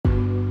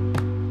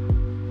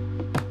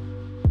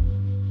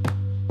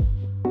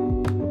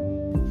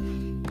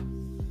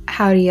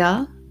Howdy,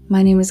 y'all.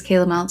 My name is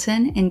Kayla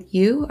Melton, and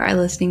you are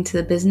listening to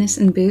the Business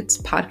and Boots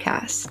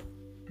podcast.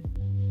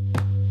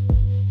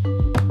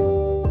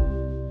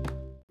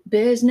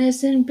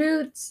 Business and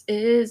Boots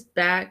is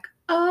back.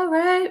 All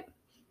right.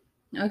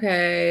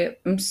 Okay.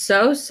 I'm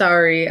so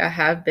sorry I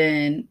have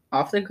been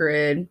off the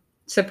grid.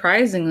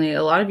 Surprisingly,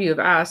 a lot of you have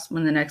asked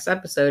when the next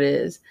episode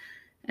is.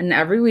 And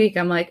every week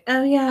I'm like,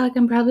 oh yeah,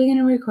 I'm probably going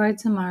to record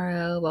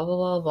tomorrow, blah, blah,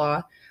 blah,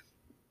 blah.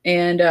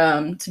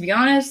 And to be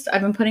honest,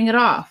 I've been putting it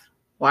off.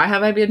 Why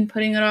have I been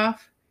putting it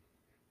off?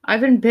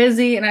 I've been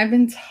busy and I've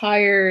been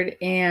tired,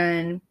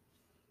 and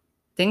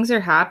things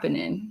are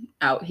happening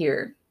out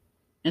here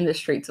in the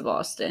streets of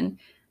Austin.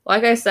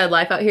 Like I said,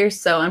 life out here is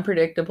so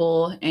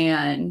unpredictable,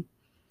 and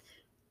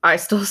I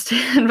still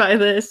stand by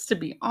this, to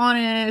be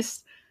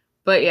honest.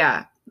 But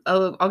yeah,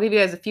 I'll give you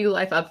guys a few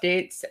life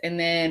updates, and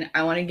then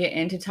I want to get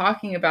into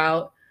talking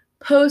about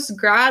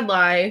post-grad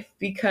life,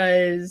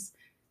 because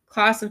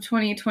class of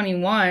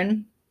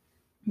 2021,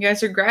 you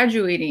guys are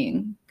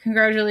graduating.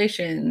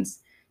 Congratulations.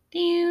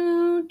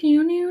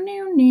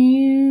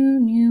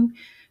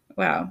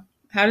 Wow.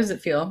 How does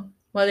it feel?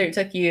 Whether it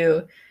took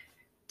you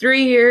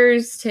 3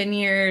 years, 10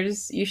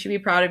 years, you should be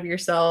proud of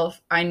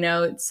yourself. I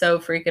know it's so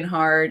freaking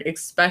hard,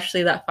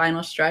 especially that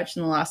final stretch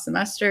in the last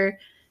semester.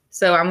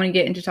 So I'm going to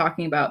get into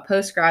talking about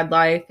post-grad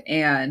life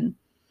and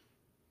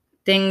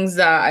things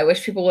that I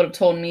wish people would have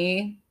told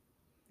me,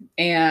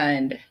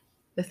 and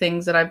the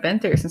things that I've been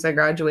through since I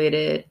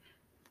graduated.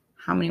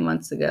 How many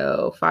months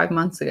ago? 5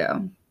 months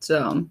ago.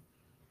 So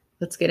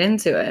let's get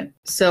into it.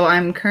 So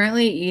I'm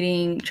currently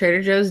eating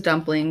Trader Joe's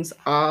dumplings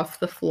off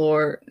the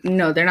floor.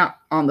 No, they're not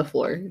on the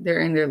floor. They're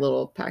in their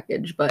little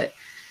package, but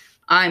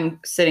I'm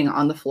sitting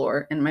on the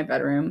floor in my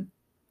bedroom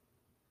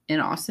in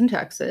Austin,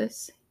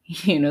 Texas.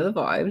 You know the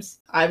vibes.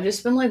 I've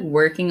just been like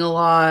working a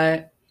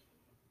lot,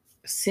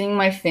 seeing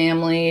my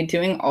family,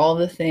 doing all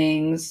the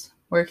things,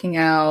 working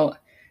out,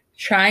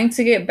 trying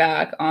to get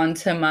back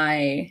onto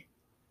my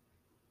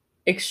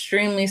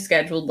extremely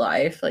scheduled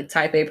life, like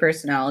type A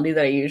personality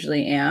that I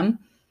usually am.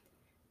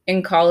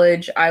 In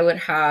college, I would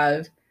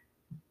have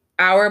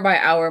hour by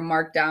hour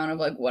markdown of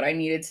like what I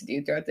needed to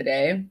do throughout the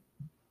day.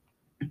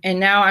 And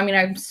now, I mean,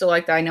 I'm still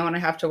like that. I know when I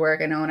have to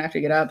work, I know when I have to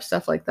get up,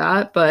 stuff like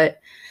that. But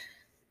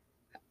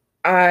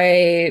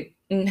I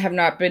have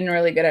not been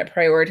really good at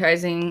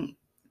prioritizing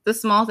the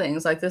small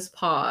things like this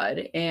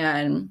pod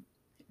and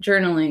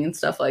journaling and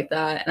stuff like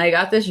that. And I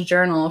got this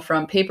journal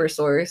from Paper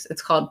Source.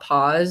 It's called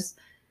Pause.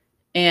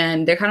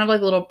 And they're kind of like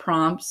little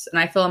prompts, and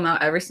I fill them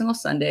out every single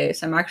Sunday.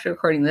 So I'm actually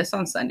recording this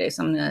on Sunday,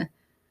 so I'm going to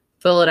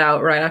fill it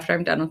out right after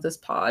I'm done with this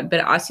pod.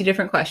 But it asks you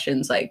different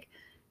questions, like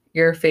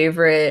your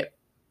favorite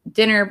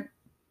dinner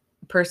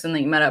person that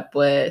you met up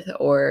with,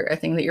 or a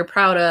thing that you're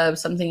proud of,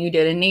 something you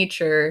did in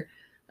nature,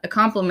 a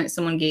compliment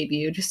someone gave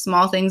you, just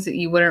small things that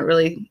you wouldn't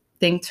really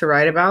think to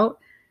write about.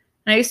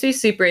 And I used to be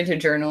super into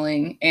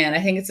journaling, and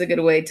I think it's a good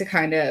way to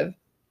kind of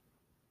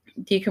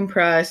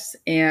decompress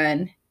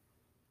and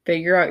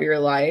figure out your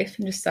life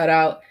and just set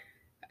out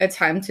a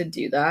time to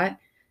do that.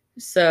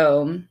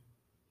 So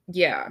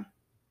yeah,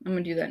 I'm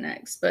gonna do that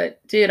next. But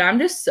dude, I'm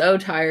just so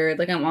tired.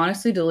 Like, I'm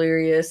honestly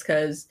delirious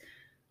because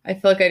I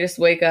feel like I just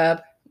wake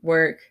up,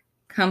 work,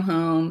 come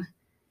home,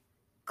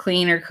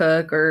 clean or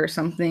cook or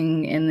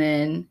something, and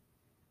then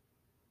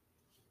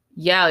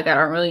yeah, like I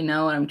don't really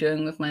know what I'm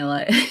doing with my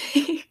life.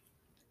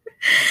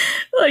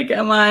 Like,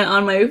 am I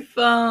on my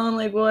phone?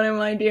 Like, what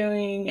am I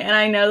doing? And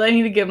I know that I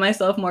need to give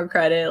myself more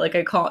credit. Like,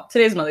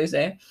 today's Mother's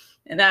Day,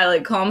 and I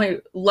like call my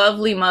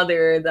lovely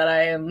mother that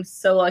I am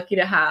so lucky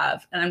to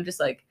have. And I'm just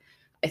like,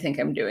 I think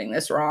I'm doing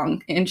this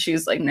wrong. And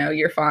she's like, no,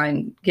 you're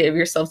fine. Give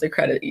yourself the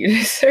credit you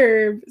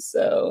deserve.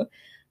 So,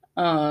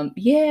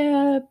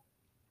 yeah,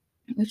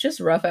 it's just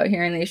rough out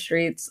here in these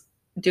streets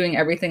doing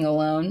everything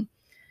alone.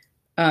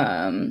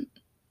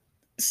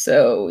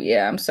 So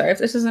yeah, I'm sorry if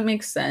this doesn't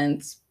make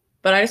sense,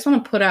 but I just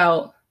want to put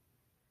out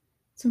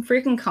some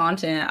freaking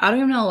content. I don't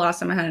even know the last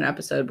time I had an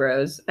episode,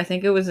 bros. I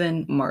think it was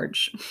in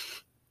March.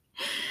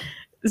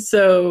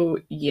 So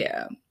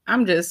yeah,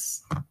 I'm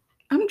trying.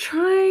 I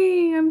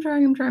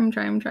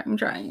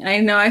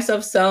know I still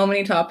have so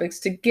many topics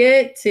to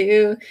get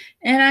to,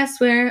 and I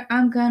swear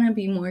I'm gonna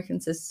be more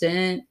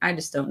consistent. I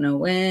just don't know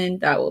when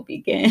that will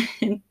begin.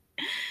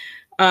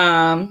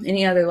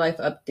 Any other life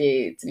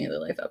updates?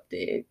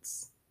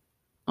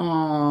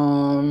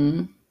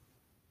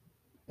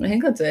 I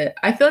think that's it.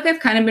 I feel like I've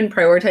kind of been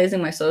prioritizing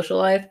my social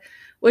life,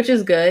 which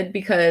is good,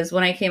 because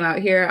when I came out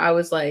here, I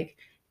was like,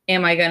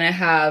 am I going to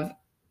have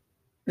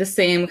the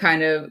same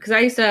kind of, because I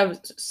used to have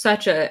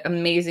such an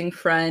amazing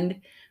friend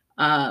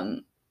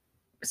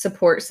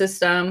support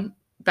system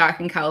back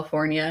in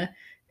California,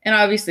 and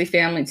obviously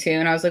family too.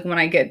 And I was like, when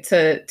I get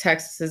to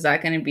Texas, is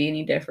that going to be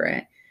any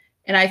different?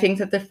 And I think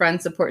that the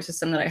friend support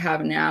system that I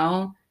have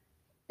now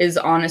is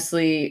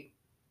honestly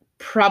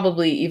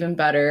probably even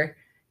better,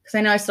 because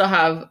I know I still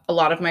have a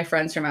lot of my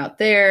friends from out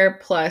there,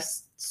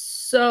 plus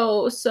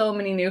so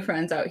many new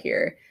friends out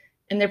here,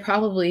 and they're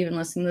probably even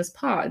listening to this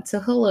pod. So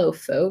hello,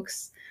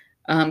 folks.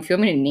 If you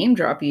want me to name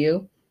drop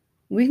you,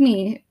 leave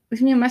me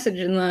a message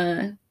in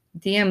the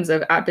DMs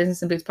of at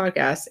Business and Boots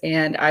Podcast,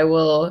 and I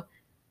will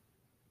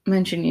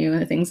mention you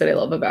and the things that I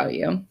love about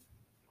you.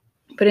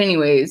 But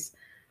anyways,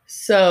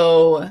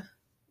 so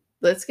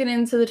let's get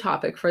into the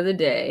topic for the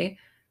day,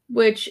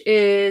 which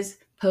is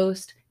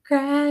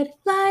post-grad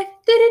life.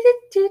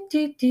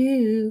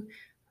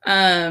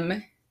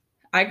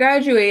 I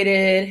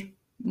graduated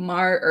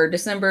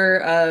December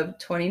of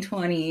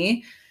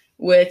 2020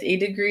 with a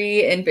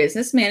degree in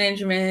business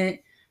management.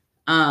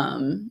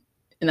 And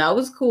that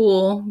was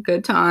cool,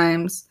 good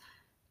times.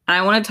 And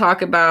I want to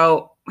talk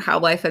about how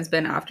life has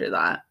been after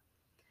that.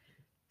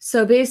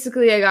 So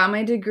basically, I got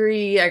my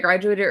degree. I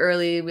graduated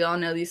early. We all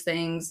know these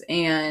things.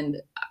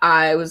 And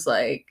I was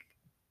like,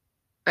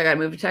 I got to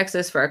move to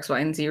Texas for X, Y,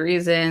 and Z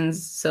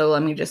reasons. So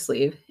let me just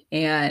leave.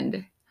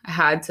 And I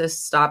had to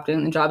stop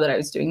doing the job that I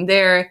was doing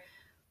there,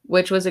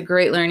 which was a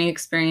great learning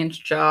experience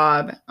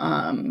job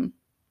in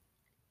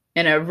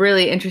a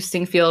really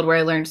interesting field where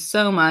I learned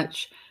so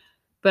much.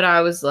 But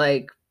I was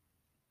like,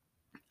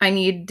 I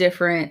need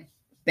different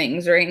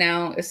things right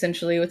now,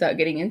 essentially, without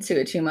getting into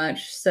it too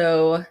much.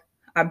 So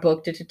I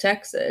booked it to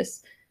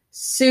Texas.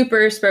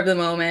 Super spur of the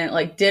moment,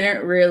 like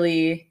didn't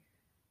really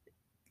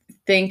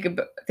think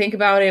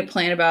about it,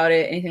 plan about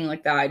it, anything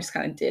like that. I just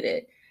kind of did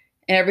it.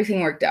 And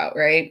everything worked out,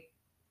 right?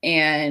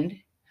 And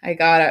I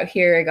got out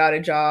here, I got a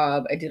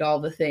job, I did all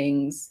the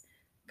things,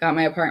 got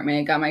my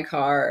apartment, got my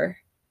car,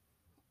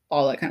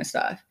 all that kind of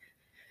stuff.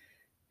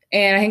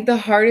 And I think the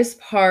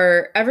hardest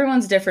part,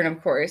 everyone's different,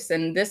 of course.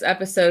 And this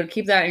episode,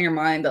 keep that in your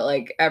mind that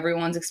like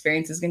everyone's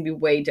experience is going to be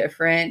way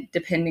different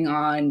depending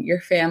on your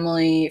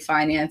family,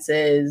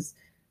 finances,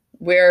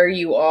 where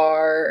you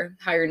are,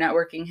 how your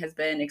networking has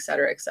been, et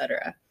cetera, et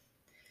cetera.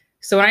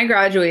 So when I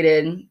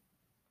graduated,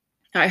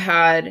 I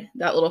had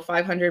that little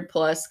 500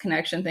 plus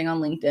connection thing on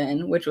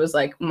LinkedIn, which was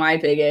like my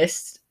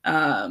biggest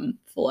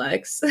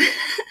flex.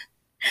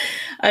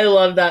 I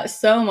love that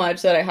so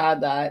much that I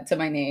had that to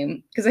my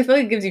name because I feel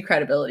like it gives you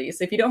credibility.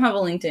 So if you don't have a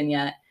LinkedIn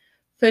yet,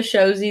 for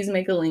showsies,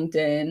 make a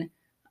LinkedIn.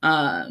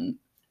 I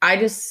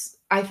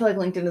feel like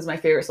LinkedIn is my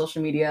favorite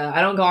social media.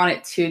 I don't go on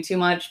it too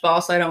much, but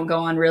also I don't go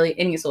on really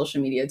any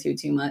social media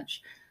too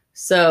much.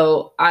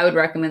 So I would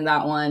recommend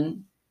that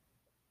one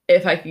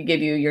if I could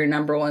give you your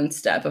number one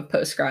step of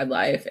post-grad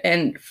life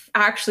and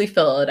actually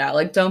fill it out.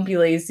 Like, don't be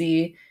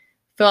lazy.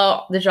 Fill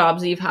out the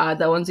jobs that you've had,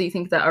 the ones that you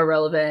think that are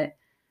relevant.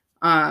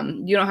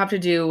 You don't have to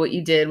do what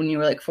you did when you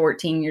were like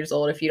 14 years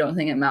old if you don't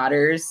think it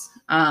matters.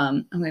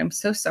 I'm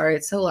so sorry.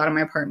 It's so loud in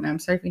my apartment. I'm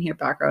sorry if you can hear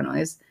background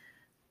noise.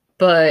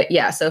 But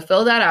yeah, so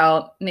fill that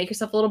out. Make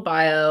yourself a little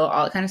bio,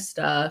 all that kind of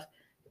stuff.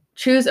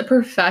 Choose a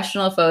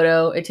professional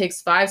photo. It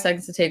takes 5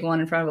 seconds to take one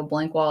in front of a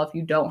blank wall if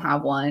you don't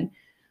have one.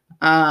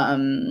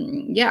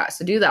 Yeah,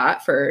 so do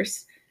that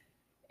first.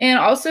 And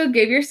also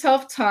give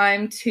yourself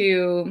time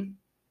to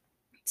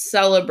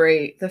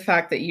celebrate the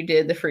fact that you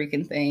did the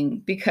freaking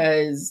thing,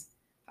 because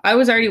I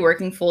was already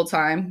working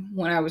full-time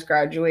when I was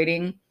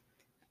graduating.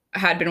 I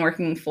had been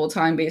working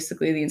full-time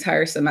basically the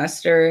entire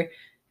semester,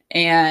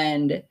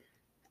 and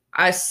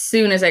as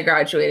soon as I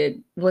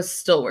graduated was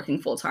still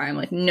working full-time,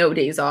 like no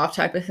days off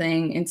type of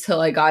thing, until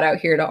I got out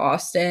here to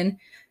Austin.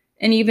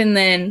 And even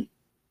then,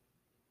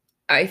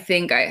 I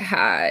think I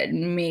had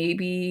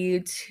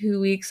maybe 2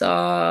 weeks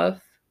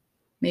off,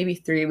 maybe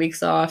 3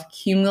 weeks off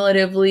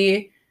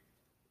cumulatively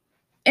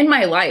in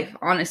my life,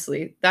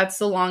 honestly. That's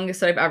the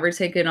longest I've ever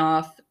taken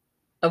off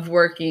of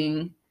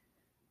working,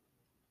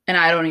 and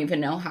I don't even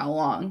know how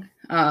long.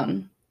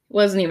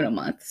 Wasn't even a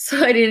month.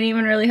 So I didn't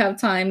even really have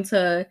time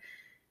to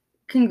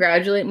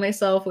congratulate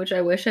myself, which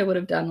I wish I would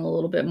have done a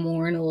little bit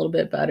more and a little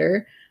bit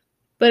better,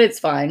 but it's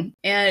fine.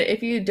 And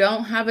if you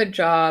don't have a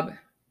job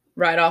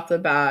right off the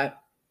bat,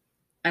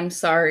 I'm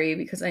sorry,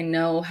 because I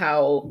know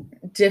how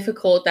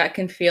difficult that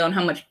can feel and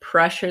how much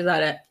pressure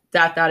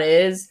that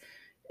is,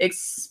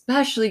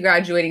 especially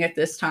graduating at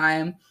this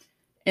time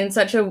in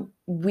such a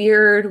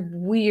weird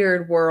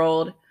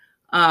world.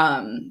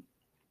 I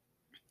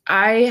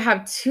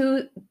have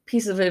 2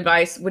 pieces of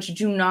advice which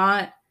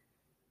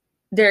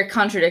they're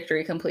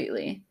contradictory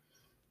completely.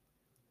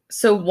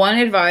 So one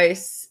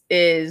advice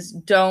is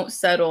don't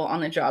settle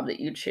on the job that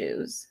you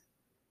choose.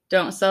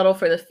 Don't settle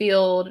for the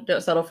field.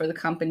 Don't settle for the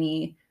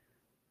company.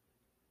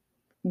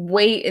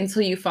 Wait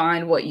until you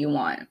find what you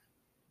want.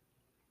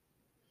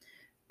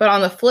 But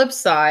on the flip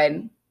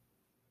side,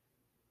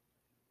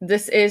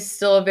 this is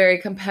still a very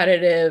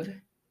competitive,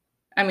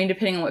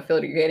 depending on what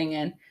field you're getting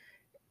in,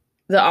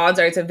 the odds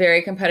are it's a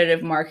very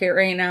competitive market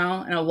right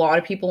now, and a lot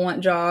of people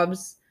want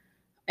jobs.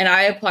 And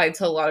I applied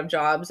to a lot of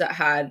jobs that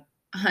had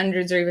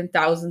hundreds or even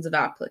thousands of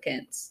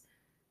applicants.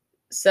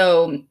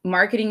 So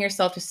marketing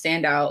yourself to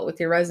stand out with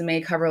your resume,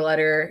 cover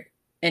letter,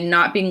 and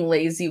not being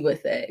lazy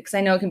with it. Because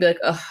I know it can be like,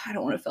 oh, I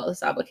don't want to fill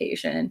this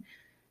application.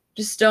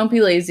 Just don't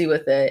be lazy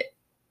with it.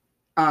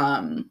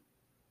 And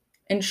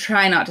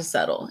try not to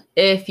settle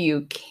if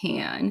you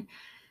can.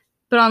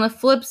 But on the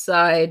flip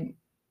side,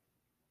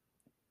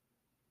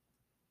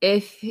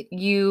 if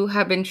you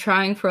have been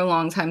trying for a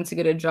long time to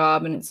get a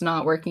job and it's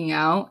not working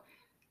out,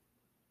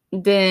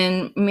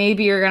 then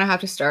maybe you're going to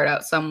have to start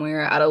out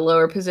somewhere at a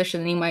lower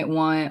position than you might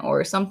want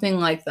or something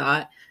like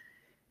that.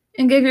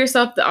 And give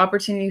yourself the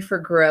opportunity for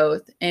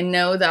growth and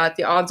know that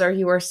the odds are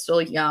you are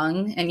still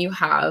young and you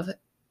have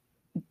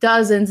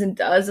dozens and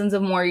dozens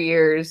of more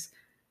years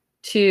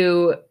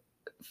to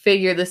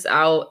figure this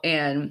out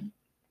and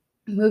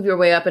move your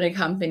way up in a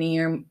company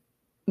or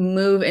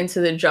move into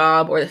the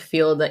job or the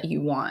field that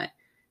you want.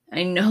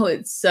 I know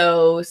it's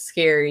so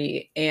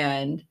scary.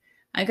 And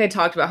I think I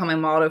talked about how my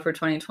motto for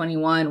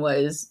 2021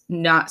 was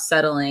not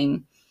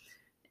settling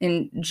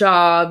in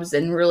jobs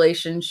and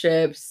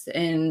relationships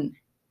and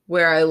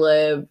where I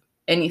live,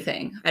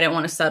 anything. I didn't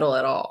want to settle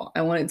at all.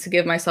 I wanted to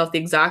give myself the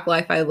exact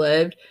life I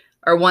lived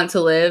or want to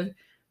live,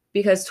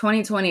 because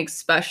 2020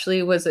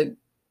 especially was a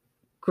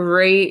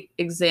great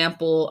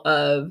example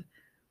of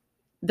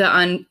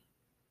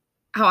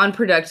how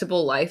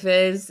unpredictable life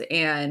is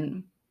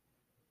and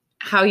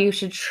how you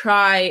should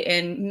try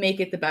and make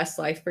it the best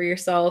life for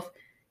yourself,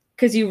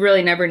 because you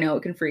really never know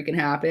what can freaking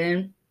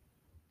happen.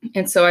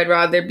 And so I'd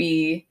rather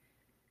be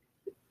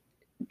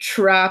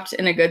trapped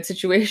in a good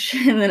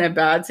situation than a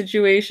bad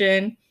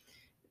situation.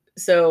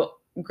 So,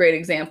 great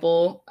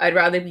example. I'd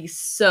rather be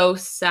so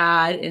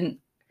sad and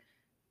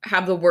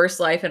have the worst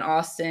life in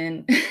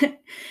Austin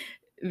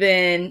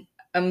than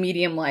a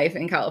medium life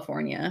in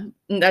California.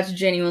 And that's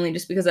genuinely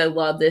just because I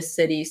love this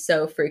city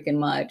so freaking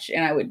much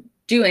and I would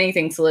do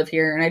anything to live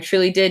here. And I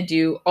truly did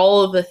do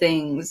all of the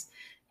things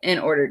in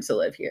order to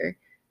live here.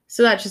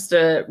 So that's just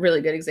a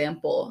really good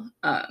example.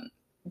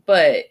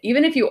 But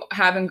even if you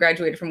haven't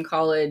graduated from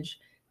college,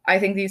 I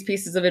think these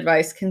pieces of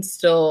advice can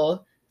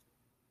still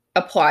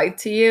apply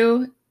to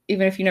you.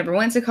 Even if you never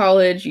went to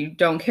college, you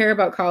don't care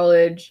about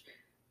college,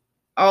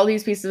 all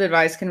these pieces of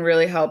advice can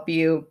really help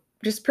you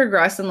just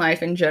progress in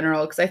life in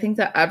general. Because I think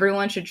that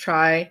everyone should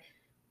try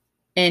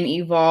and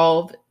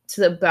evolve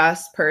to the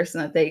best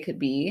person that they could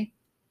be.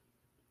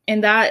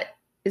 And that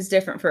is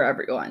different for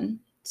everyone.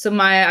 So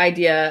my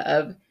idea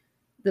of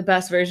the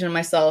best version of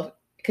myself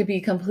could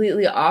be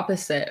completely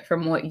opposite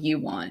from what you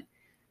want.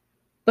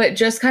 But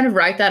just kind of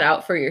write that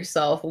out for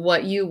yourself,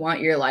 what you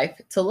want your life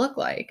to look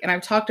like. And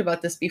I've talked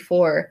about this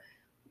before,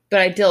 but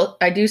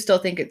I do still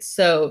think it's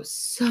so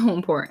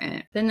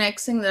important. The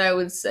next thing that I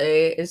would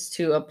say is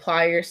to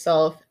apply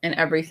yourself in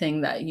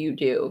everything that you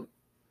do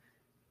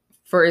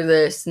for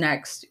this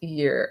next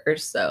year or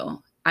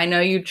so. I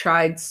know you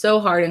tried so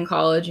hard in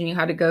college and you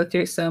had to go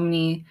through so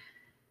many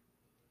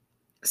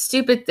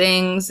stupid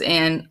things,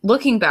 and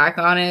looking back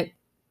on it,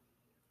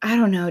 I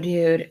don't know,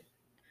 dude.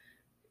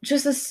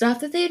 Just the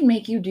stuff that they'd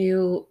make you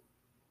do,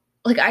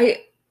 like I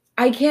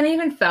can't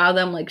even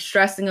fathom like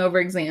stressing over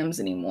exams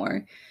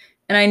anymore.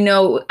 And I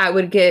know I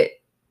would get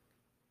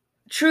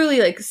truly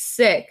like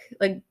sick,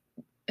 like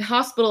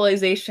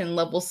hospitalization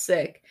level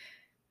sick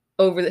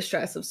over the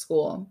stress of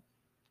school.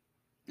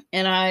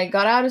 And I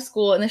got out of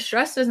school and the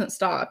stress doesn't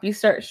stop. You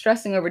start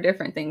stressing over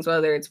different things,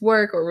 whether it's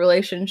work or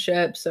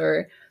relationships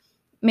or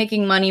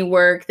making money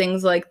work,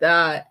 things like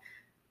that.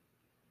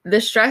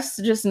 The stress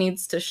just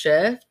needs to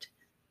shift.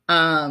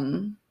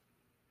 But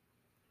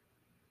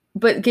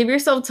give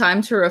yourself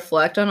time to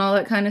reflect on all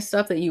that kind of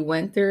stuff that you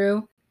went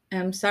through.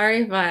 I'm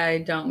sorry if I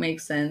don't make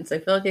sense. I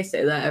feel like I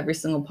say that every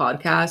single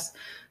podcast,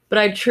 but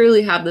I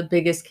truly have the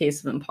biggest case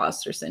of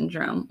imposter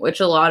syndrome, which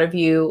a lot of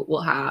you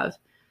will have.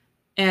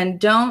 And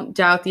don't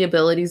doubt the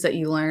abilities that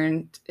you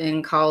learned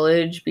in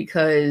college,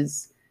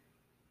 because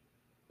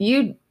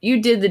you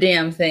did the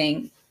damn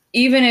thing.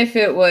 Even if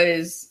it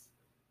was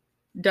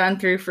done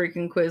through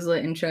freaking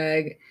Quizlet and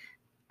Chegg,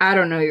 I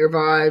don't know your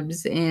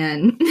vibes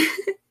and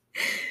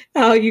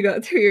how you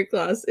got through your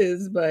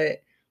classes,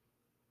 but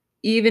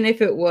even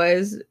if it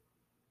was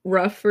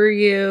rough for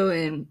you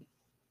and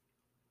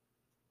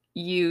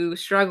you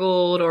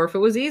struggled, or if it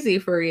was easy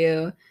for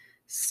you,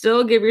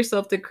 still give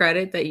yourself the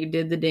credit that you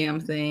did the damn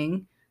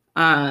thing.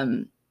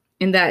 And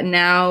that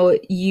now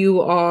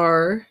you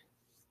are,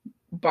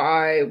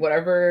 by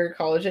whatever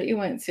college that you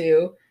went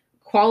to,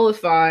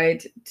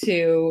 qualified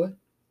to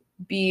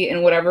be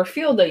in whatever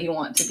field that you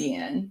want to be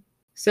in.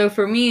 So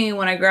for me,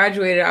 when I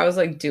graduated, I was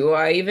like, do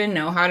I even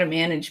know how to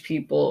manage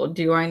people?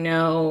 Do I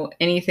know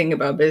anything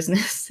about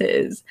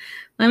businesses?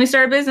 Let me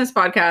start a business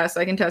podcast.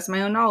 I can test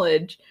my own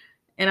knowledge.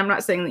 And I'm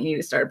not saying that you need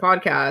to start a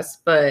podcast,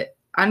 but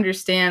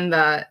understand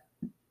that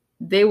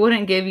they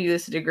wouldn't give you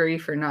this degree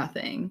for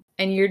nothing.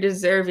 And you're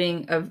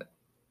deserving of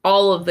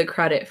all of the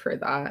credit for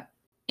that.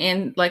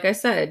 And like I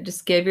said,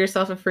 just give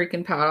yourself a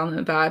freaking pat on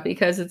the back,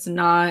 because it's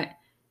not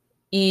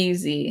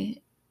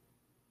easy.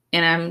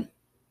 And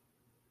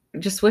I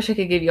just wish I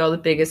could give you all the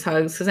biggest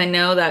hugs, because I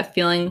know that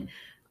feeling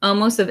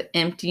almost of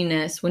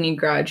emptiness when you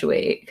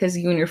graduate, because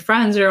you and your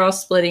friends are all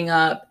splitting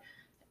up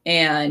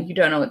and you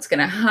don't know what's going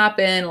to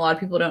happen. A lot of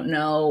people don't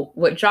know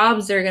what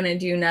jobs they're going to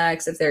do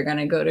next, if they're going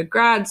to go to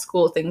grad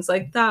school, things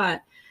like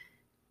that.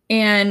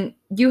 And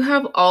you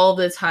have all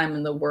the time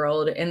in the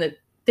world, and the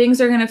things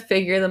are going to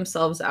figure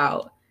themselves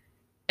out.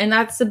 And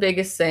that's the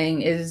biggest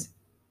thing, is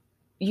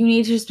you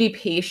need to just be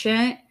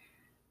patient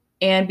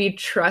and be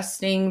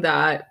trusting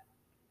that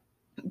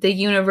the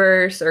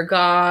universe or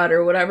God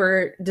or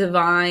whatever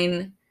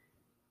divine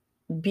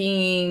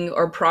being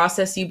or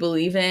process you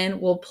believe in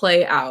will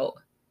play out,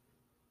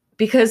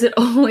 because it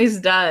always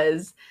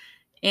does.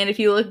 And if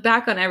you look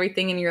back on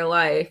everything in your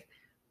life,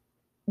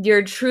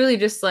 you're truly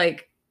just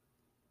like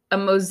a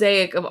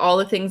mosaic of all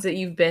the things that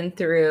you've been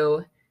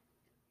through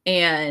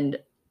and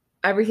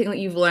everything that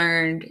you've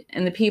learned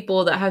and the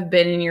people that have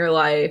been in your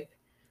life.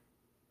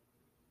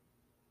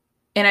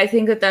 And I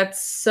think that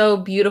that's so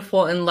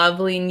beautiful and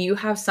lovely, and you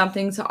have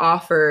something to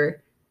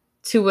offer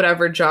to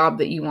whatever job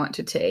that you want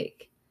to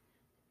take.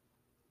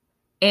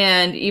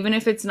 And even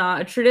if it's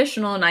not a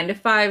traditional 9 to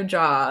 5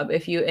 job,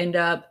 if you end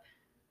up,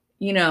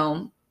 you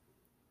know,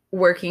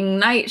 working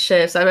night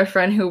shifts. I have a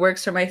friend who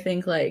works from, I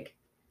think, like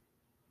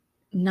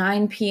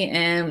 9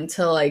 p.m.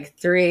 till like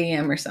 3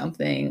 a.m. or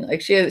something.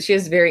 Like she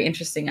has very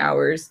interesting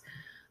hours.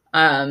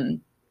 Or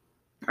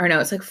no,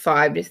 it's like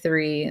 5 to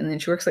 3, and then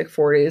she works like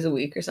 4 days a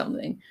week or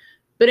something.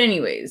 But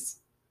anyways,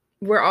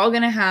 we're all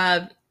gonna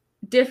have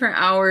different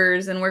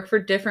hours and work for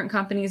different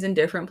companies in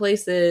different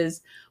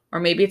places. Or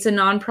maybe it's a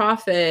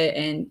nonprofit,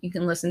 and you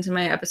can listen to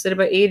my episode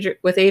about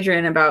with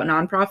Adrian about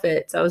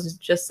nonprofits. That was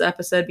just the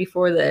episode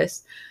before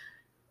this.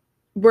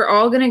 We're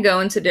all going to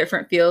go into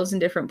different fields and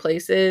different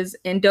places,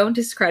 and don't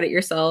discredit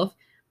yourself.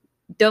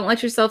 Don't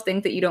let yourself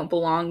think that you don't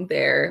belong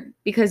there,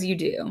 because you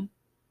do.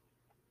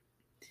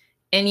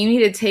 And you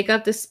need to take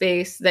up the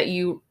space that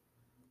you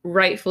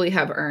rightfully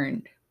have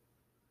earned.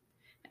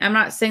 I'm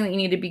not saying that you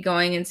need to be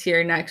going into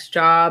your next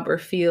job or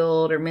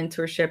field or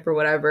mentorship or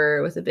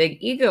whatever with a big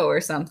ego or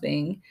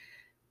something,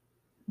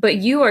 but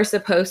you are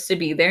supposed to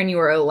be there and you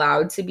are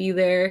allowed to be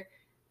there.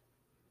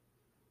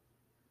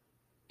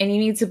 And you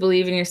need to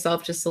believe in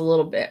yourself just a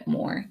little bit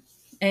more.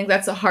 I think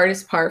that's the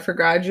hardest part for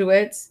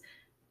graduates,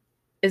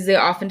 is they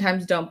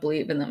oftentimes don't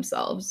believe in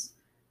themselves.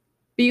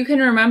 But you can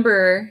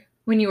remember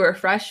when you were a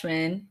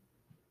freshman,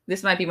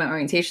 this might be my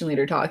orientation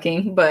leader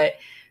talking, but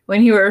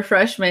when you were a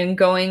freshman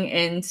going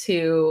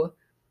into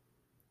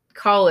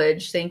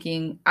college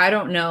thinking, I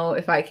don't know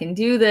if I can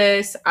do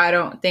this. I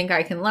don't think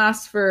I can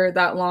last for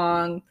that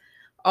long,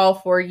 all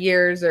 4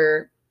 years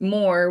or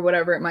more,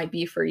 whatever it might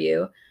be for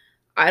you.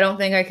 I don't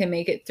think I can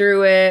make it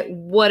through it.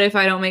 What if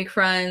I don't make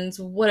friends?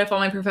 What if all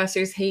my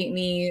professors hate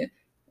me?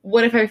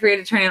 What if I forget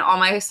to turn in all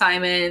my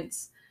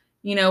assignments?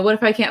 What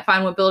if I can't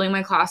find what building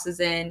my class is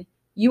in?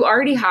 You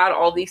already had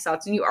all these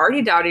thoughts, and you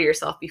already doubted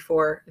yourself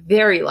before,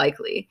 very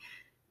likely.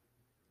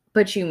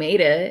 But you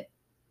made it.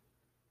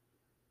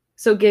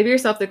 So give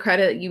yourself the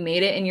credit that you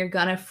made it, and you're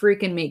gonna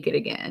freaking make it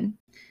again.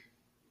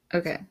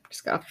 Okay,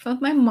 just got off the phone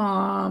with my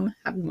mom.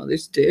 Happy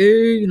Mother's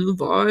Day, the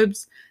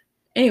vibes.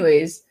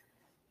 Anyways,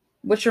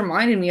 which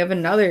reminded me of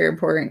another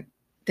important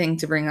thing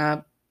to bring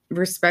up.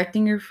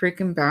 Respecting your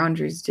freaking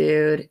boundaries,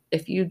 dude.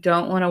 If you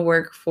don't want to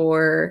work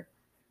for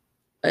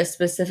a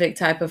specific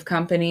type of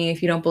company,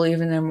 if you don't believe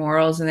in their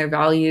morals and their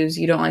values,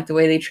 you don't like the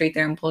way they treat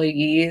their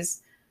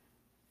employees,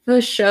 the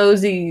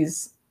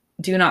showsies,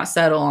 do not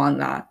settle on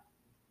that.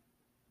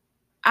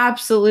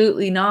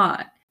 Absolutely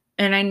not.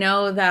 And I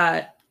know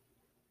that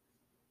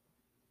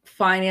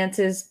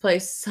finances play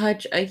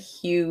such a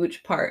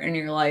huge part in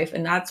your life,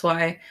 and that's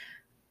why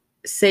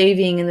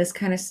saving and this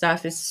kind of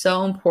stuff is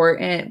so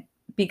important,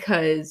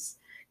 because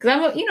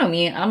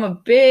I'm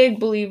a big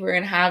believer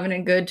in having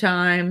a good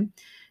time,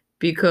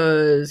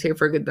 because here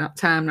for a good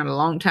time, not a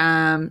long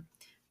time.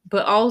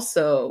 But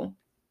also,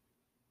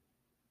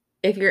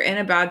 if you're in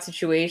a bad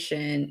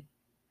situation,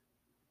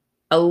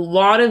 a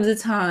lot of the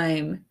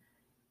time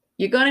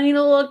you're going to need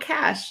a little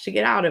cash to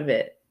get out of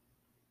it.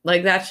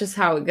 Like, that's just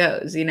how it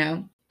goes,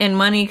 And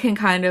money can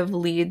kind of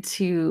lead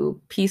to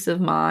peace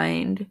of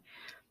mind.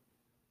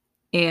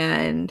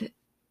 And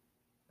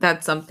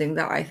that's something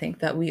that I think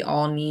that we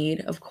all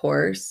need, of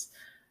course.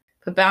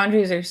 But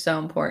boundaries are so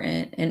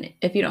important. And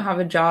if you don't have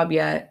a job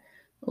yet,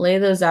 lay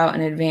those out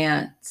in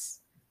advance.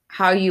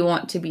 How you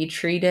want to be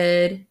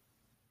treated,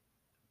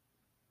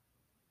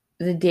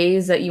 the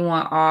days that you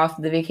want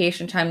off, the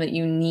vacation time that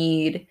you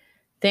need,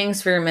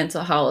 things for your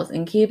mental health,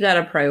 and keep that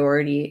a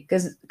priority,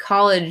 because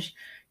college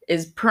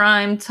is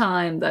prime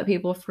time that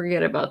people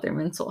forget about their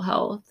mental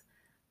health.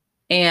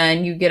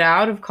 And you get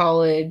out of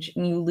college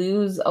and you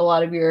lose a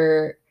lot of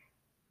your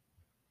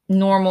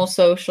normal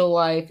social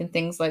life and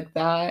things like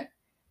that.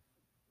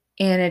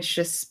 And it's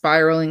just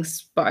spiraling,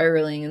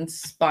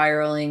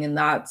 and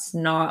that's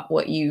not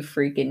what you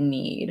freaking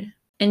need.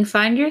 And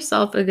find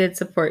yourself a good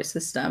support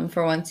system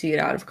for once you get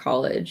out of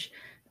college.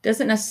 It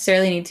doesn't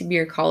necessarily need to be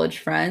your college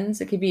friends.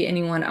 It could be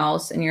anyone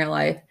else in your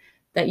life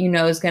that you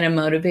know is going to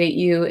motivate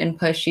you and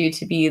push you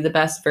to be the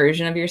best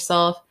version of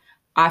yourself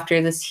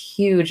after this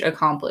huge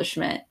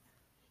accomplishment.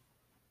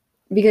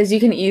 Because you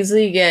can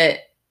easily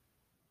get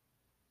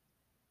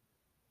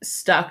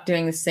stuck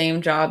doing the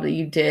same job that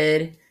you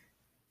did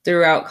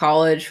throughout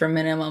college for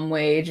minimum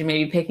wage, and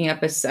maybe picking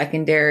up a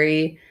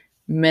secondary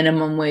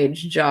minimum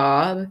wage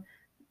job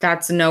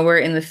that's nowhere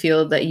in the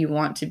field that you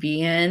want to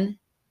be in.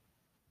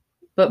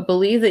 But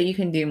believe that you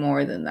can do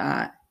more than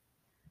that.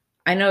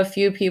 I know a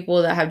few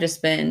people that have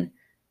just been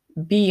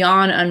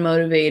beyond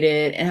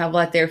unmotivated and have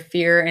let their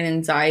fear and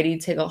anxiety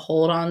take a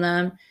hold on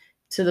them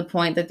to the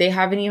point that they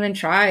haven't even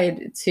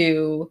tried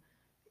to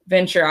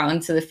venture out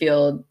into the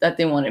field that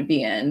they want to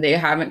be in. They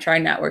haven't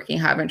tried networking,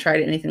 haven't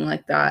tried anything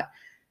like that.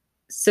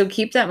 So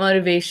keep that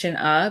motivation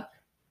up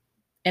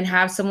and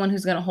have someone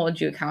who's going to hold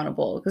you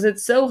accountable, because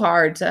it's so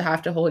hard to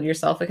have to hold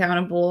yourself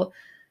accountable.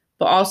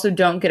 But also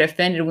don't get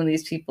offended when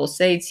these people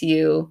say to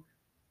you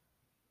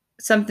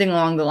something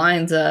along the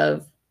lines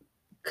of,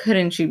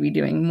 couldn't you be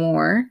doing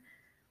more?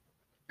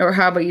 Or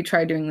how about you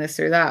try doing this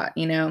or that,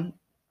 you know?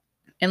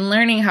 And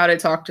learning how to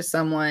talk to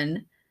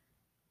someone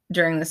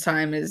during this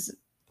time is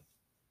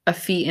a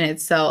feat in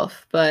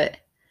itself, but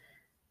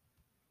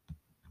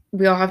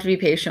we all have to be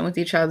patient with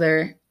each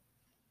other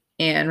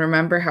and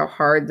remember how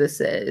hard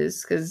this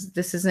is, because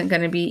this isn't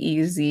going to be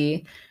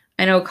easy.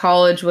 I know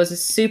college was a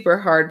super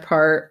hard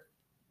part,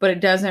 but it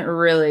doesn't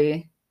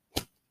really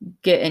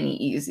get any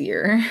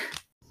easier.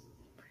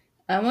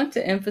 I want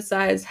to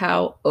emphasize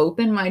how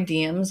open my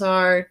DMs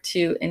are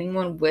to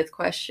anyone with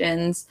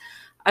questions.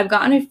 I've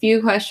gotten a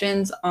few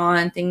questions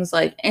on things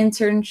like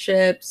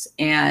internships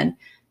and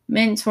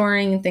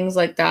mentoring and things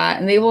like that,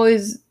 and they've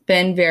always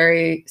been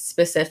very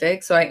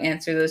specific. So I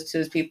answer those to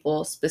those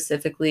people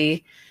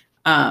specifically,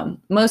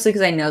 mostly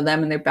because I know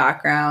them and their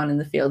background and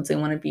the fields they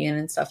want to be in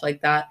and stuff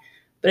like that.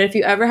 But if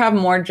you ever have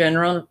more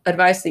general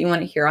advice that you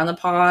want to hear on the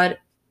pod,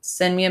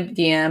 send me a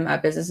DM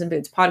at Business and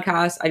Boots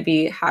Podcast. I'd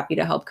be happy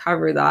to help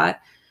cover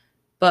that.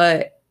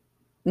 But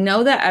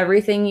know that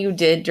everything you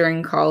did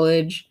during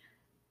college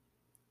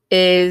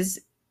is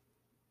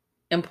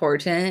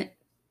important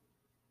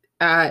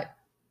at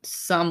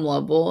some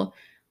level.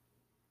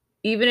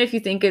 Even if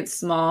you think it's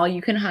small,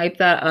 you can hype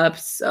that up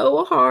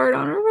so hard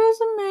on a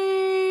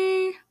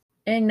resume.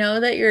 And know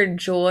that your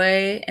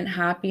joy and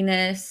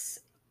happiness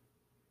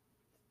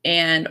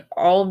and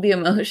all of the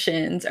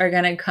emotions are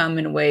going to come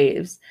in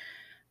waves.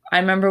 I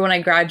remember when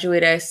I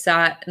graduated, I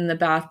sat in the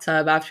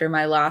bathtub after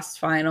my last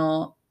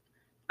final.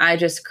 I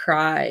just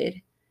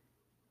cried.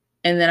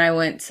 And then I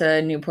went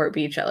to Newport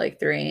Beach at like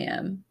 3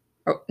 a.m.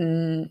 or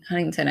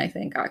Huntington, I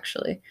think,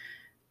 actually.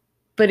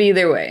 But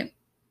either way,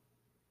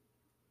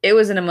 it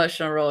was an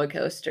emotional roller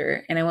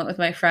coaster. And I went with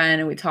my friend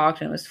and we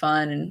talked and it was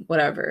fun and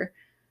whatever.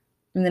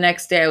 And the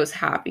next day I was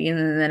happy. And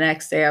then the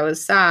next day I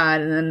was sad.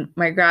 And then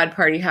my grad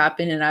party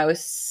happened and I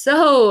was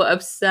so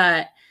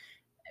upset.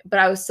 But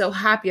I was so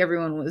happy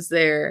everyone was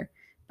there.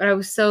 But I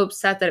was so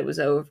upset that it was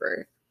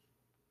over.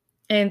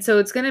 And so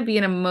it's going to be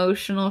an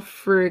emotional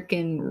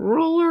freaking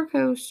roller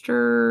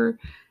coaster.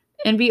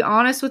 And be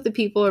honest with the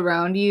people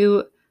around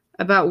you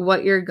about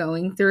what you're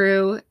going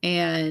through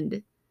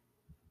and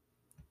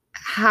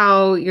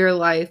how your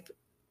life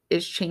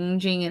is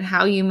changing and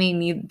how you may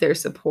need their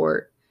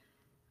support.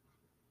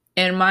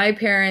 And my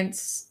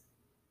parents,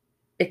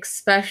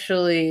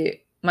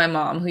 especially my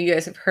mom, who you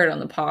guys have heard on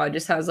the pod,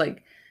 just has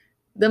like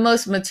the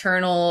most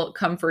maternal,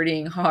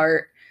 comforting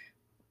heart.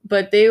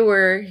 But they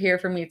were here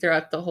for me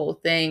throughout the whole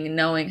thing,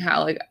 knowing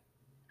how, like,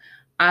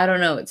 I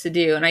don't know what to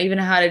do. And I even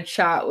had a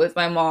chat with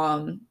my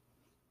mom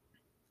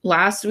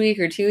last week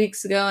or 2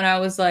 weeks ago. And I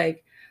was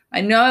like,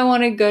 I know I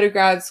want to go to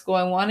grad school.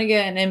 I want to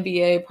get an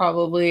MBA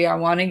probably. I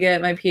want to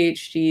get my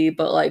PhD,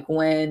 but like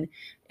when?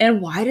 And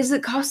why does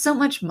it cost so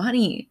much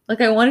money? Like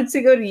I wanted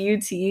to go to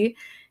UT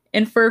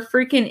and for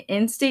freaking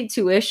in-state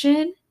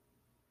tuition,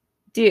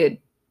 dude,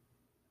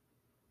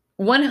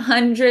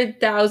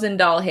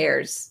 $100,000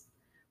 hairs.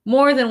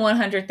 More than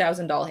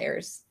 $100,000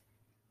 hairs.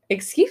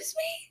 Excuse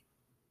me?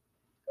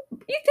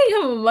 You think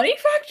I'm a money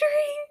factory?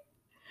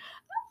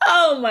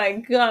 Oh my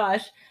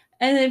gosh.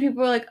 And then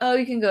people are like, oh,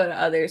 you can go to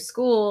other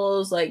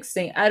schools, like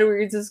St.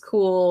 Edward's is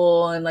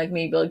cool, and like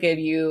maybe they'll give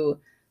you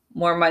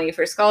more money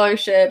for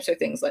scholarships or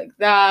things like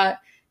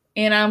that.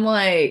 And I'm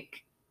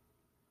like,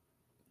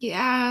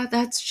 yeah,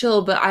 that's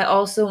chill, but I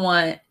also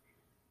want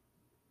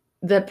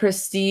the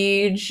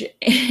prestige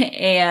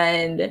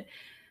and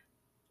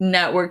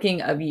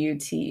networking of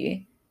UT.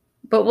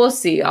 But we'll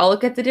see. I'll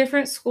look at the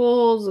different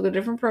schools, look at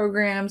different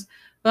programs.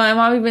 But my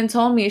mom even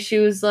told me, she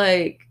was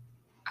like,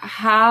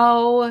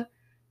 how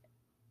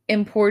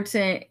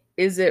important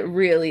is it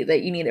really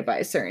that you need it by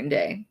a certain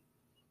day?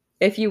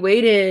 If you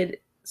waited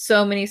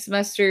so many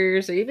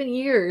semesters or even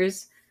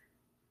years,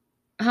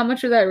 how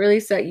much would that really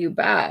set you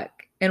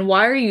back? And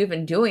why are you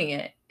even doing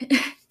it?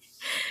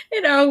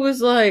 And I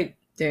was like,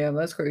 damn,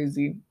 that's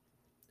crazy.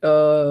 I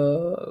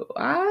don't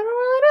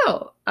really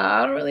know.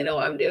 I don't really know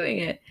why I'm doing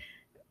it.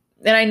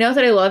 And I know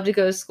that I love to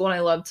go to school and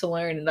I love to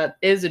learn. And that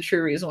is a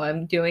true reason why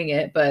I'm doing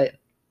it. But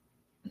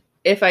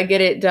if I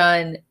get it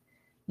done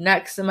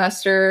next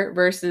semester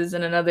versus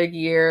in another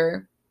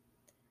year,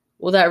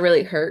 will that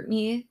really hurt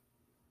me?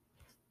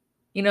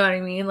 You know what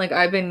I mean? Like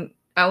I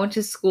went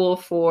to school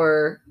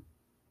for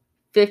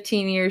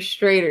 15 years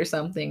straight or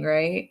something,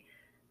 right?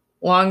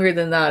 Longer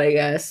than that, I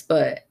guess,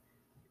 but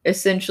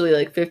essentially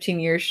like 15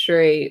 years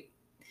straight.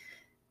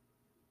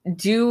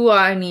 Do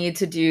I need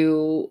to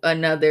do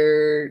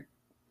another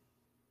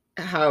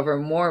however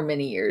more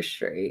many years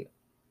straight?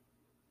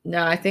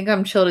 No, I think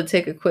I'm chill to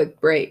take a quick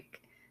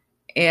break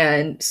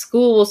and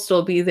school will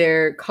still be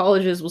there,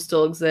 colleges will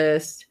still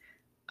exist.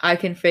 I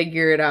can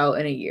figure it out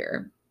in a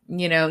year,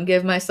 and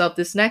give myself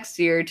this next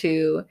year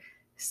to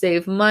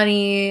save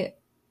money,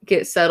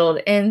 get settled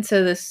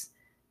into this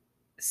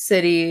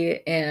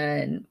city,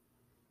 and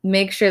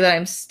make sure that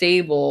I'm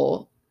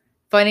stable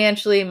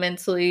financially,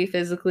 mentally,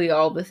 physically,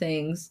 all the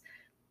things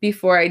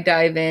before I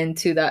dive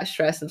into that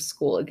stress of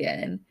school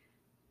again.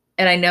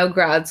 And I know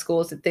grad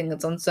school is a thing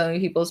that's on so many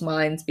people's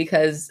minds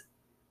because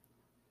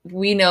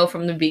we know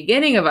from the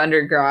beginning of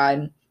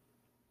undergrad,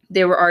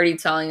 they were already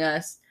telling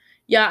us,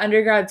 yeah,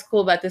 undergrad's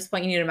cool, but at this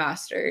point you need a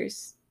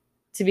master's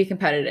to be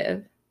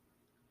competitive,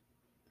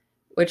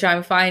 which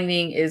I'm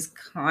finding is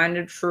kind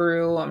of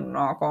true. I'm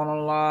not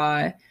gonna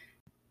lie.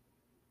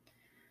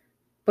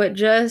 But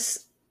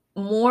just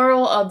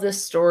moral of the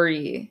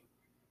story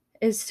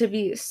is to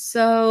be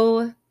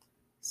so,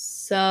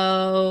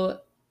 so,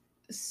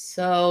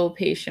 so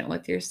patient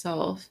with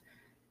yourself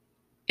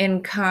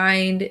and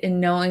kind,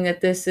 and knowing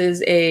that this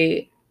is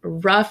a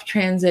rough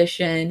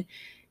transition,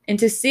 and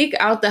to seek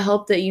out the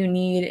help that you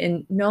need.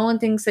 And no one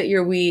thinks that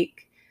you're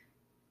weak.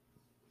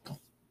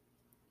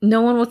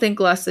 No one will think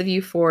less of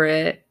you for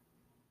it.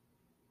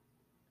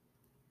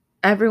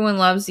 Everyone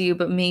loves you,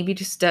 but maybe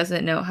just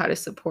doesn't know how to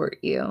support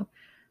you.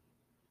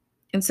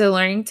 And so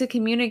learning to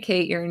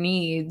communicate your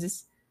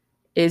needs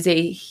is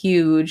a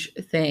huge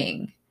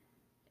thing.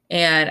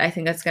 And I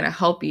think that's going to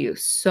help you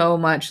so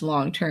much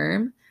long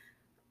term.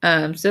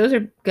 So those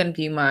are going to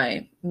be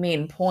my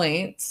main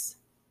points.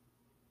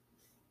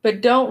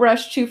 But don't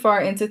rush too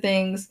far into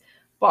things,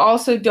 but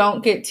also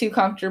don't get too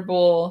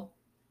comfortable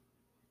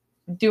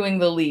doing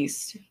the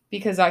least,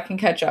 because I can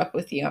catch up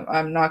with you.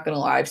 I'm not going to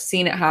lie. I've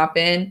seen it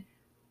happen.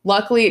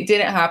 Luckily, it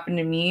didn't happen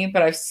to me,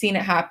 but I've seen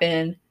it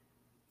happen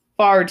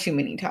far too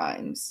many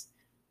times.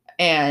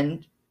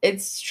 And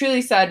it's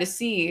truly sad to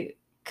see,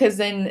 because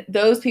then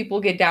those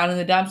people get down in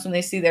the dumps when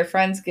they see their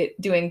friends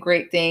doing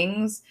great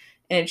things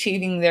and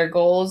achieving their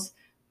goals.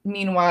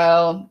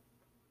 Meanwhile,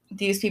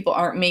 these people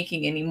aren't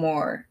making any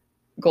more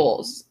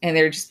goals and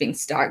they're just being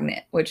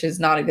stagnant, which is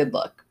not a good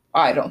look,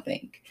 I don't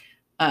think.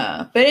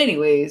 But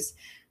anyways,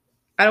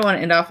 I don't want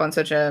to end off on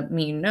such a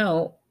mean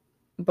note,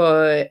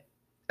 but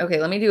okay,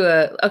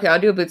 I'll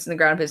do a boots in the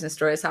ground business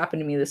story. This happened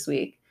to me this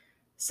week.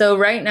 So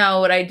right now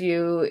what I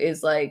do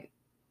is like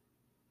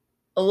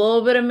a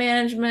little bit of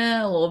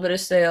management, a little bit of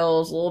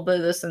sales, a little bit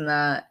of this and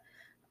that.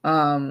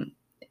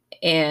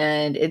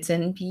 And it's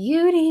in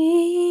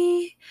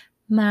beauty,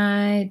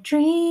 my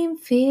dream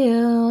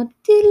field.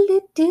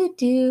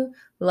 Do.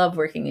 Love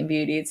working in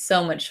beauty. It's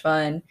so much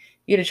fun.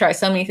 You get to try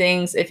so many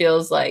things. It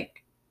feels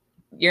like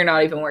you're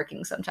not even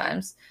working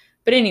sometimes.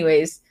 But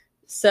anyways,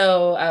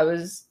 so I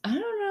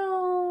don't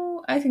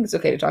know, I think it's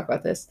okay to talk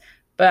about this,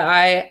 but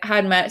I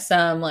had met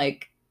some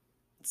like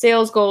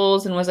sales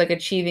goals and was like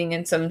achieving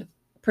in some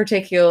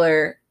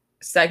particular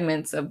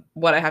segments of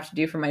what I have to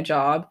do for my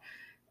job.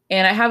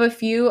 And I have a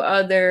few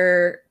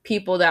other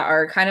people that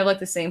are kind of like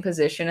the same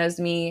position as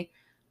me,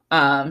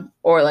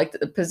 or like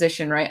the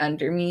position right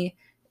under me.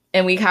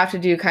 And we have to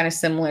do kind of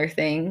similar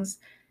things.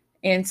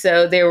 And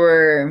so they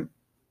were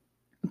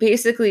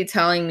basically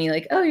telling me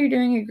like, oh, you're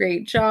doing a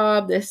great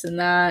job, this and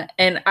that.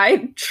 And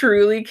I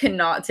truly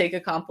cannot take a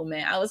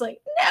compliment. I was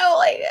like, no,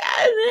 like,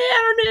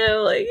 I don't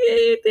know, like,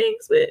 hey,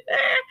 thanks, but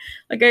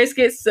like, I just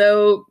get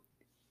so,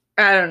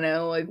 I don't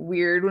know, like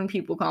weird when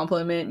people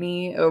compliment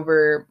me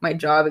over my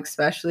job,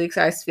 especially because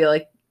I just feel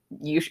like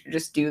you should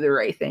just do the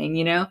right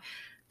thing,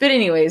 But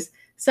anyways,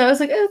 so I was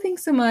like, oh,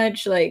 thanks so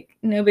much. Like,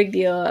 no big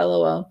deal,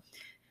 LOL.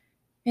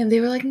 And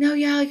they were like, no,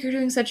 yeah, like you're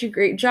doing such a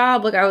great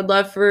job. Like, I would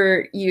love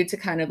for you to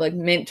kind of like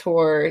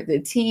mentor the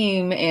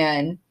team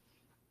and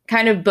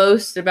kind of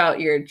boast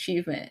about your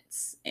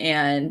achievements.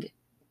 And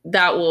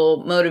that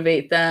will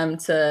motivate them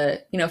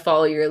to,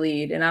 follow your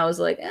lead. And I was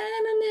like, I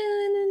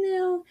don't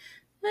know.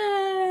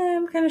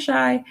 I'm kind of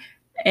shy.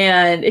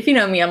 And if you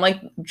know me, I'm like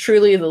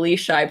truly the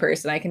least shy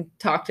person. I can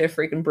talk to a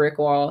freaking brick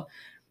wall.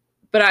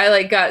 But I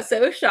like got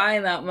so shy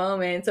in that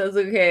moment. So I was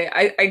like, okay,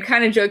 I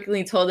kind of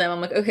jokingly told them,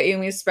 I'm like, okay, you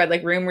want me to spread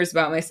like rumors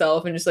about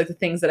myself and just like the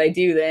things that I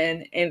do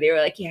then? And they were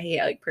like,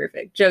 yeah, like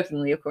perfect.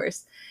 Jokingly, of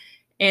course.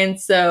 And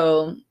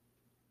so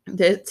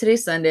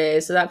today's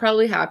Sunday. So that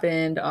probably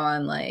happened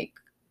on like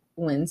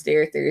Wednesday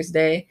or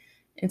Thursday.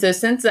 And so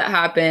since that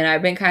happened,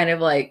 I've been kind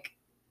of like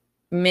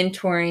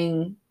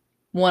mentoring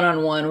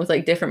one-on-one with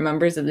like different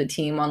members of the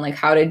team on like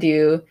how to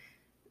do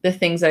the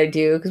things I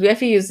do, because we have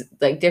to use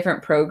like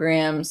different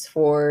programs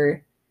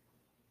for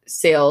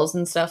sales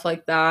and stuff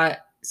like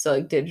that. So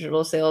like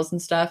digital sales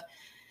and stuff.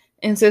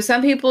 And so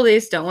some people, they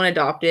just don't want to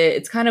adopt it.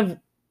 It's kind of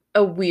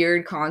a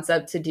weird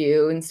concept to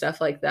do and stuff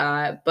like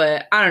that.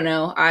 But I don't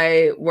know.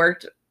 I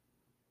worked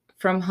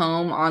from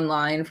home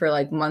online for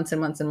like months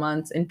and months and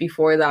months. And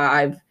before that,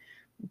 I've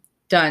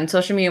done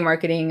social media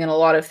marketing and a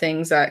lot of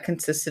things that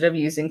consisted of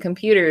using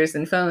computers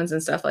and phones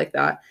and stuff like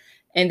that.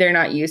 And they're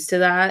not used to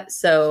that.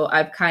 So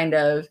I've kind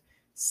of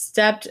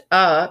stepped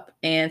up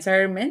and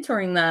started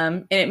mentoring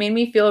them. And it made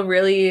me feel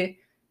really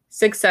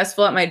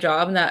successful at my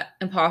job, and that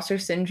imposter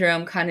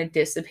syndrome kind of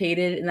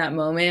dissipated in that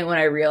moment when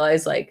I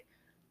realized like,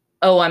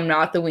 oh, I'm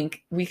not the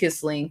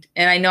weakest link.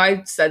 And I know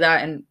I said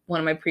that in one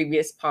of my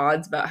previous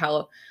pods about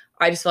how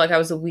I just felt like I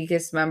was the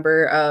weakest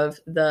member of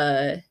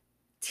the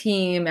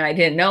team and I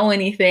didn't know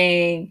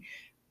anything.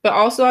 But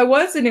also I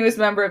was the newest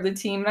member of the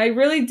team and I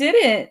really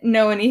didn't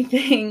know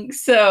anything.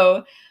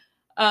 So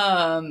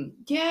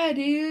yeah,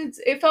 dudes,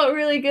 it felt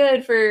really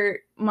good for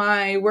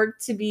my work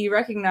to be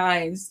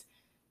recognized.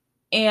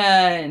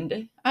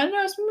 And I don't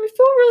know, it's made me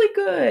feel really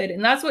good.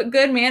 And that's what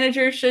good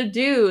managers should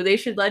do. They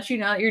should let you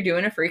know that you're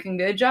doing a freaking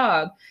good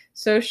job.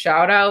 So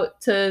shout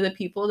out to the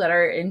people that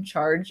are in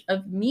charge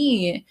of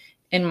me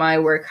in my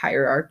work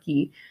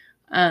hierarchy.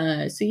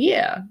 So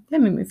yeah, that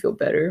made me feel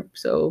better.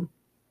 So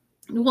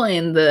we'll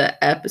end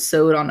the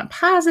episode on a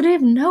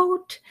positive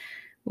note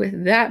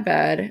with that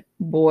bad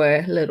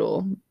boy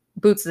little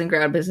boots in the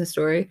ground business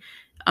story.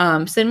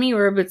 Send me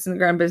your boots in the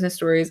ground business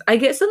stories. I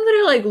get some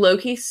that are like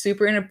low-key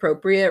super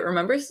inappropriate.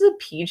 Remember, this is a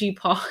PG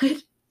pod.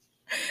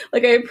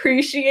 Like, I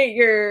appreciate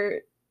your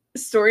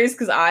stories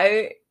because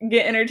I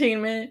get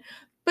entertainment,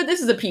 but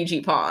this is a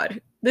PG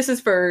pod. This is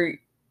for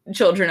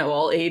children of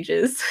all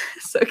ages.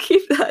 So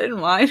keep that in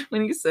mind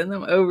when you send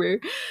them over.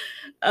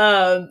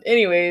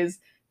 Anyways,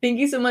 thank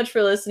you so much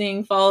for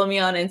listening. Follow me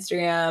on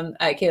Instagram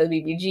at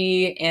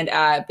KaylaBBG and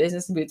at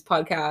Business and Boots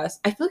Podcast.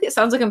 I feel like it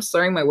sounds like I'm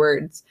slurring my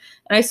words.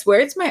 And I swear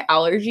it's my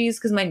allergies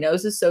because my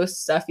nose is so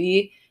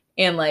stuffy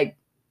and like,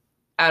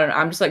 I don't know,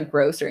 I'm just like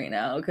gross right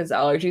now because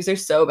allergies are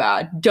so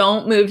bad.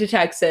 Don't move to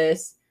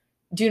Texas.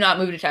 Do not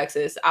move to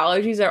Texas.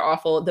 Allergies are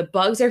awful. The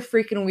bugs are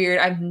freaking weird.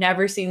 I've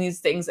never seen these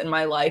things in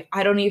my life.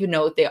 I don't even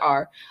know what they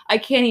are. I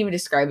can't even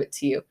describe it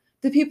to you.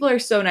 The people are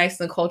so nice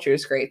and the culture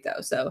is great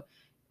though. So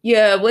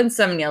yeah, win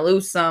some and you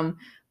lose some.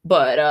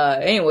 But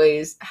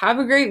anyways, have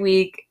a great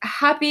week.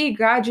 Happy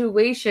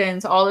graduation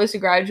to all those who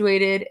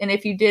graduated. And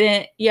if you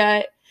didn't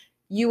yet,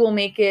 you will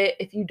make it.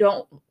 If you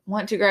don't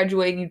want to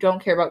graduate and you don't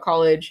care about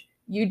college,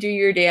 you do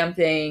your damn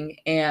thing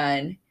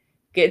and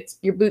get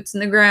your boots in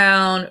the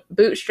ground,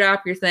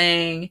 bootstrap your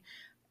thing,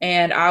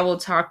 and I will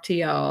talk to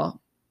y'all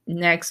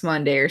next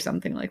Monday or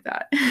something like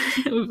that.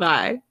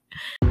 Bye.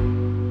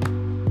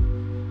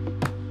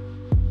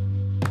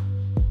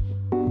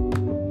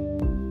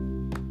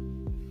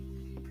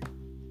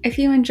 If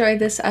you enjoyed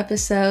this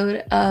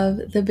episode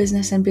of the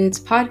Business and Boots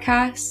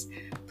podcast,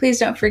 please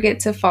don't forget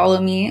to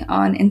follow me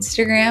on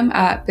Instagram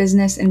at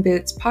Business and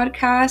Boots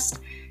Podcast,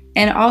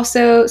 and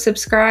also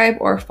subscribe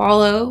or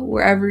follow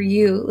wherever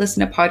you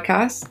listen to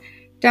podcasts.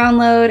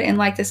 Download and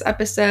like this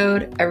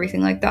episode,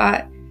 everything like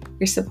that.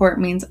 Your support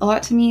means a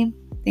lot to me.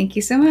 Thank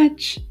you so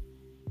much.